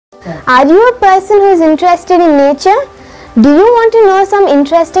Are you a person who is interested in nature? Do you want to know some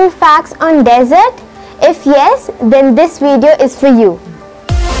interesting facts on desert? If yes, then this video is for you.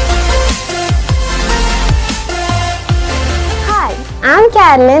 Hi, I'm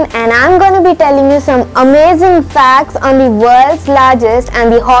Carolyn and I'm going to be telling you some amazing facts on the world's largest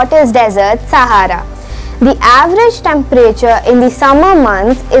and the hottest desert, Sahara. The average temperature in the summer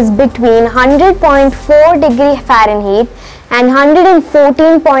months is between 100.4 degree Fahrenheit and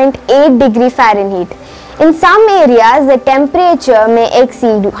 114.8 degree Fahrenheit. In some areas, the temperature may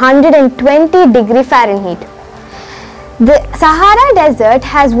exceed 120 degree Fahrenheit. The Sahara Desert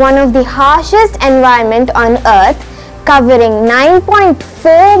has one of the harshest environment on earth, covering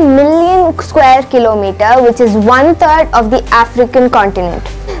 9.4 million square kilometers, which is 1/3 of the African continent.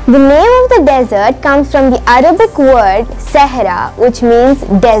 The name of the desert comes from the Arabic word Sahara, which means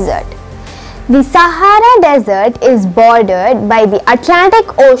desert. The Sahara Desert is bordered by the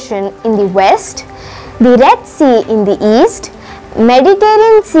Atlantic Ocean in the west, the Red Sea in the east,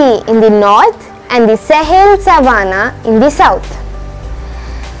 Mediterranean Sea in the north, and the Sahel Savanna in the south.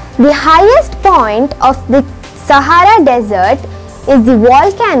 The highest point of the Sahara Desert is the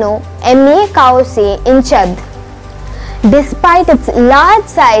volcano Kousse in Chad. Despite its large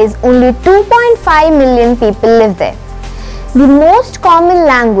size, only 2.5 million people live there. The most common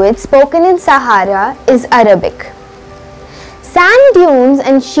language spoken in Sahara is Arabic. Sand dunes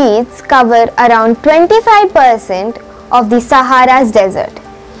and sheets cover around 25% of the Sahara's desert.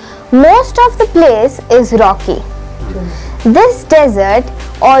 Most of the place is rocky. This desert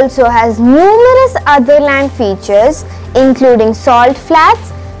also has numerous other land features, including salt flats,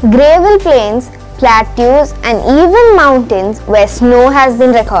 gravel plains, plateaus, and even mountains where snow has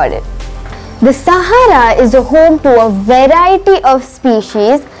been recorded. The Sahara is a home to a variety of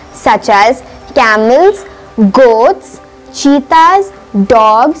species such as camels, goats, cheetahs,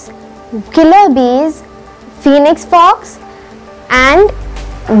 dogs, killer bees, phoenix fox, and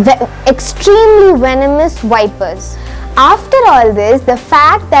extremely venomous vipers. After all this, the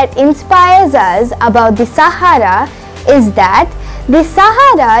fact that inspires us about the Sahara is that the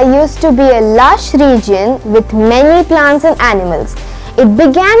Sahara used to be a lush region with many plants and animals. It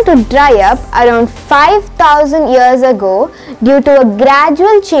began to dry up around 5,000 years ago due to a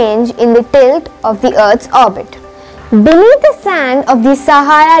gradual change in the tilt of the Earth's orbit. Beneath the sand of the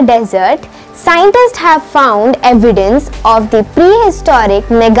Sahara Desert, scientists have found evidence of the prehistoric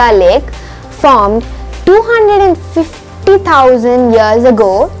megalake formed 250,000 years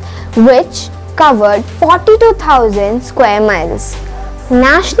ago, which covered 42,000 square miles.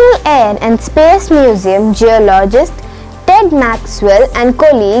 National Air and Space Museum geologist Ted Maxwell and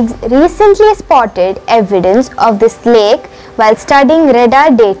colleagues recently spotted evidence of this lake while studying radar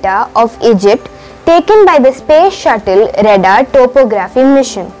data of Egypt taken by the Space Shuttle Radar Topography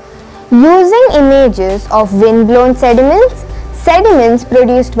mission. Using images of wind-blown sediments, sediments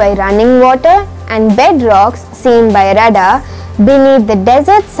produced by running water, and bedrocks seen by radar beneath the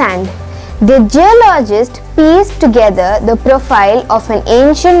desert sand, the geologist pieced together the profile of an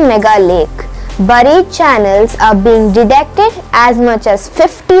ancient mega lake. Buried channels are being detected as much as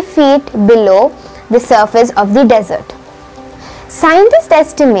 50 feet below the surface of the desert. Scientists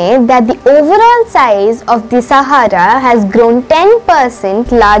estimate that the overall size of the Sahara has grown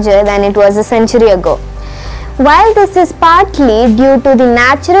 10% larger than it was a century ago. While this is partly due to the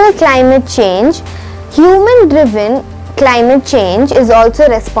natural climate change, human-driven climate change is also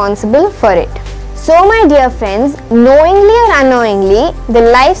responsible for it. So my dear friends, knowingly or unknowingly, the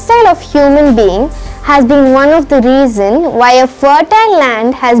lifestyle of human being has been one of the reasons why a fertile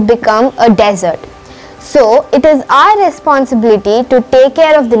land has become a desert. So it is our responsibility to take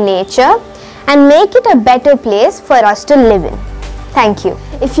care of the nature and make it a better place for us to live in. Thank you.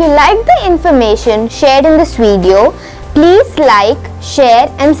 If you like the information shared in this video, please like, share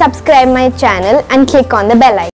and subscribe my channel and click on the bell icon.